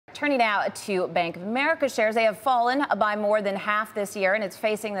Turning now to Bank of America shares. They have fallen by more than half this year, and it's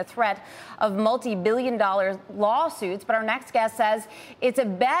facing the threat of multi-billion-dollar lawsuits. But our next guest says it's a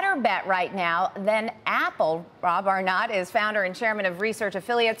better bet right now than Apple. Rob Arnott is founder and chairman of Research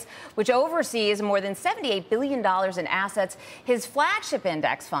Affiliates, which oversees more than $78 billion in assets. His flagship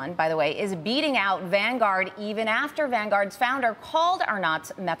index fund, by the way, is beating out Vanguard even after Vanguard's founder called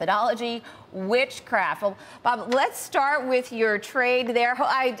Arnott's methodology witchcraft. Well, Bob, let's start with your trade there.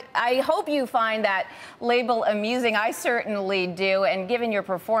 I hope you find that label amusing. I certainly do, and given your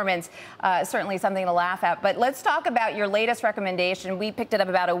performance, certainly something to laugh at. But let's talk about your latest recommendation. We picked it up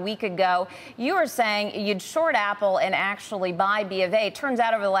about a week ago. You were saying you'd short Apple and actually buy B of A. Turns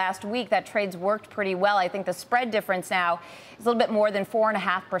out over the last week that trade's worked pretty well. I think the spread difference now is a little bit more than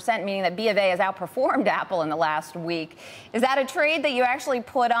 4.5%, meaning that B of A has outperformed Apple in the last week. Is that a trade that you actually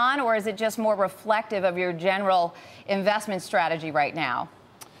put on, or is it just more reflective of your general investment strategy right now?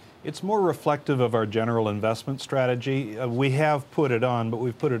 It's more reflective of our general investment strategy. We have put it on, but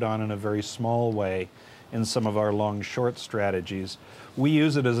we've put it on in a very small way in some of our long-short strategies. We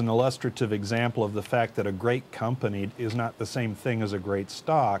use it as an illustrative example of the fact that a great company is not the same thing as a great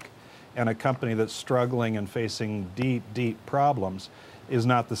stock, and a company that's struggling and facing deep, deep problems is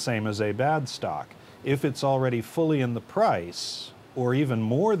not the same as a bad stock. If it's already fully in the price, or even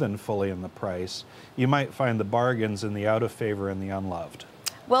more than fully in the price, you might find the bargains in the out of favor and the unloved.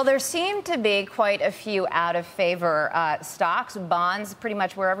 Well, there seem to be quite a few out of favor stocks, bonds, pretty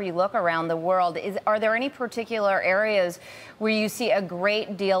much wherever you look around the world. Are there any particular areas where you see a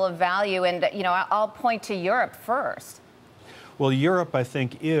great deal of value? And, you know, I'll point to Europe first. Well, Europe, I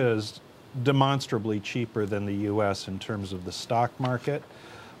think, is demonstrably cheaper than the U.S. in terms of the stock market.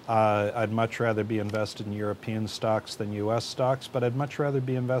 I'd much rather be invested in European stocks than U.S. stocks, but I'd much rather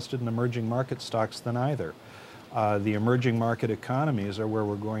be invested in emerging market stocks than either. The emerging market economies are where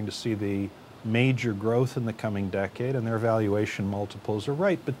we're going to see the major growth in the coming decade, and their valuation multiples are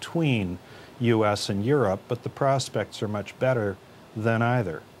right between U.S. and Europe, but the prospects are much better than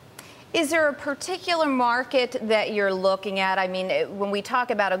either. Is there a particular market that you're looking at? I mean, when we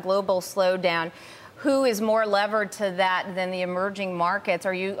talk about a global slowdown, who is more levered to that than the emerging markets?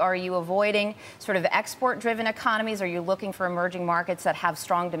 Are you avoiding sort of export-driven economies? Are you looking for emerging markets that have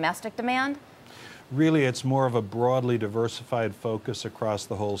strong domestic demand? Really, it's more of a broadly diversified focus across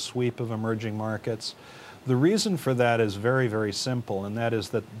the whole sweep of emerging markets. The reason for that is very, very simple, and that is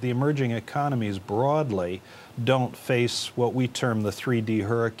that the emerging economies broadly don't face what we term the 3D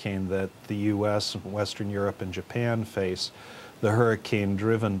hurricane that the U.S., Western Europe, and Japan face, the hurricane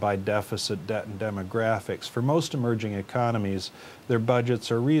driven by deficit, debt, and demographics. For most emerging economies, their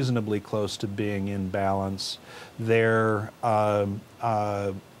budgets are reasonably close to being in balance. Their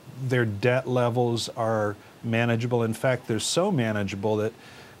debt levels are manageable. In fact, they're so manageable that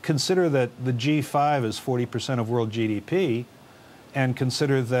consider that the G5 is 40% of world GDP, and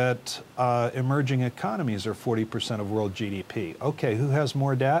consider that emerging economies are 40% of world GDP. Okay, who has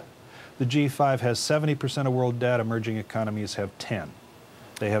more debt? The G5 has 70% of world debt, emerging economies have 10.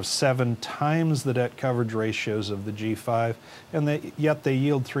 They have 7 times the debt coverage ratios of the G5, and yet they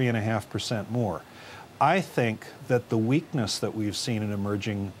yield 3.5% more. I think that the weakness that we've seen in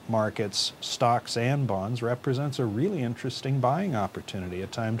emerging markets, stocks and bonds, represents a really interesting buying opportunity, a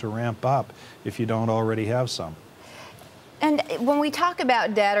time to ramp up if you don't already have some. And when we talk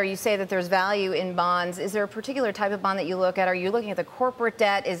about debt, or you say that there's value in bonds, is there a particular type of bond that you look at? Are you looking at the corporate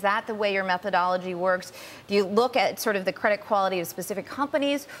debt? Is that the way your methodology works? Do you look at sort of the credit quality of specific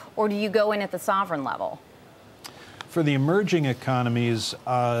companies, or do you go in at the sovereign level? For the emerging economies,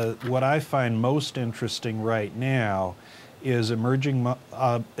 what I find most interesting right now is emerging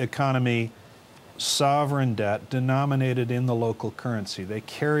economy sovereign debt denominated in the local currency. They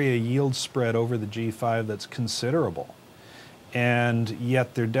carry a yield spread over the G5 that's considerable, and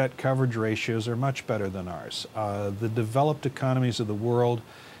yet their debt coverage ratios are much better than ours. The developed economies of the world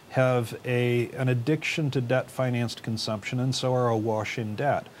have an addiction to debt-financed consumption, and so are awash in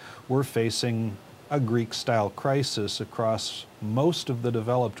debt. We're facing a Greek-style crisis across most of the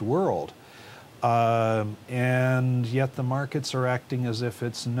developed world, and yet the markets are acting as if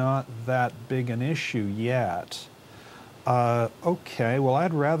it's not that big an issue yet. Okay, well,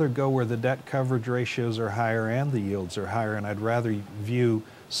 I'd rather go where the debt coverage ratios are higher and the yields are higher, and I'd rather view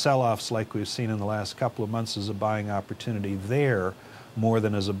sell-offs like we've seen in the last couple of months as a buying opportunity there more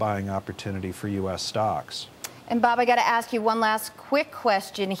than as a buying opportunity for U.S. stocks. And Bob, I got to ask you one last quick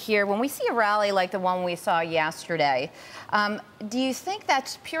question here. When we see a rally like the one we saw yesterday, do you think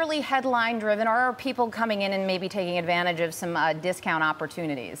that's purely headline driven, or are people coming in and maybe taking advantage of some discount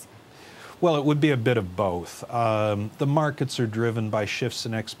opportunities? Well, it would be a bit of both. The markets are driven by shifts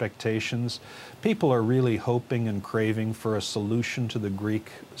in expectations. People are really hoping and craving for a solution to the Greek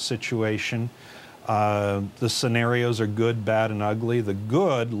situation. The scenarios are good, bad, and ugly. The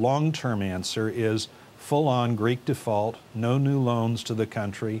good long-term answer is full-on Greek default, no new loans to the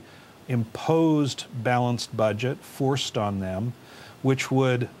country, imposed balanced budget forced on them, which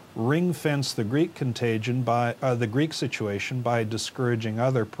would ring-fence the Greek contagion by the Greek situation by discouraging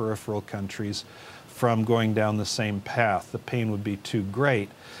other peripheral countries from going down the same path. The pain would be too great.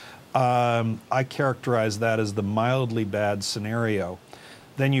 I characterize that as the mildly bad scenario.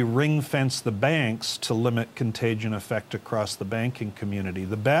 Then you ring-fence the banks to limit contagion effect across the banking community.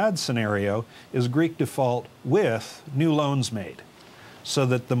 The bad scenario is Greek default with new loans made, so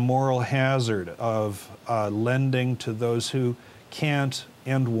that the moral hazard of lending to those who can't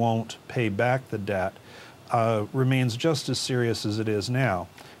and won't pay back the debt remains just as serious as it is now.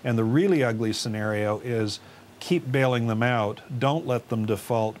 And the really ugly scenario is keep bailing them out, don't let them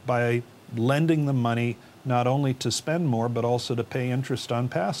default by lending them money not only to spend more but also to pay interest on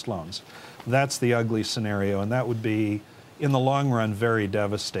past loans. That's the ugly scenario, and that would be, in the long run, very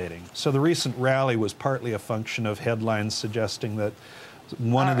devastating. So the recent rally was partly a function of headlines suggesting that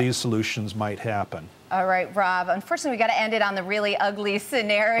one of these solutions might happen. All right, Rob. Unfortunately, we got to end it on the really ugly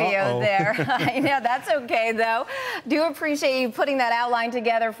scenario there. I know, that's okay, though. Do appreciate you putting that outline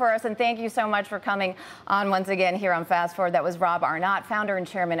together for us, and thank you so much for coming on once again here on Fast Forward. That was Rob Arnott, founder and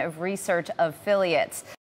chairman of Research Affiliates.